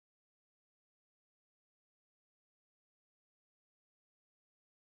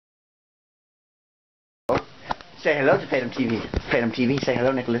Say hello to Fatum TV. Fatum TV, say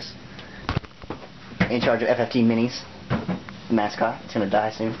hello, Nicholas. In charge of FFT Minis. The mascot. It's gonna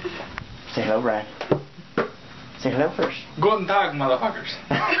die soon. Say hello, Brad. Say hello first. Guten Tag, motherfuckers.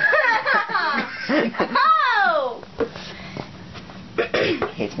 Oh! He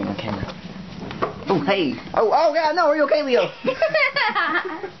hates me on camera. Oh, hey. Oh, yeah, no, are you okay, Leo?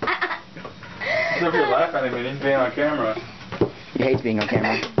 So if you're laughing at him, he's being on camera. He hates being on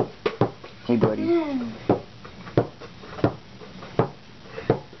camera. Hey, buddy.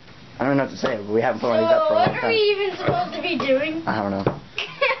 I don't know what to say, but we haven't put one of these up for a long time. What are we even supposed to be doing? I don't know.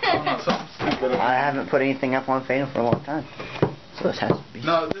 I haven't put anything up on Fatum for a long time. So this has to be.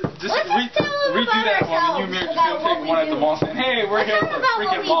 No, just redo that one. You and me are just going to take one at the mall saying, hey, we're here at the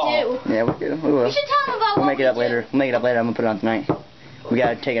freaking mall. Yeah, we will. We should tell them about We'll what make it up later. We'll make it up later. I'm going to put it on tonight. We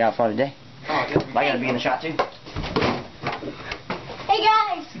got to take it out for today. Oh, I got to be in the shot too. Hey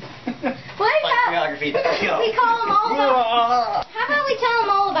guys! What about Choreography. we call them all about, how about we tell them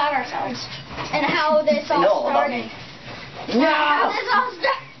all about ourselves? And how this all started. No! How this all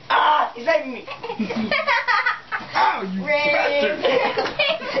started. Ah! He's saving me! Ow, you bastard!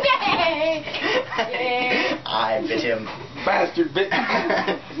 I bit him. Bastard bit.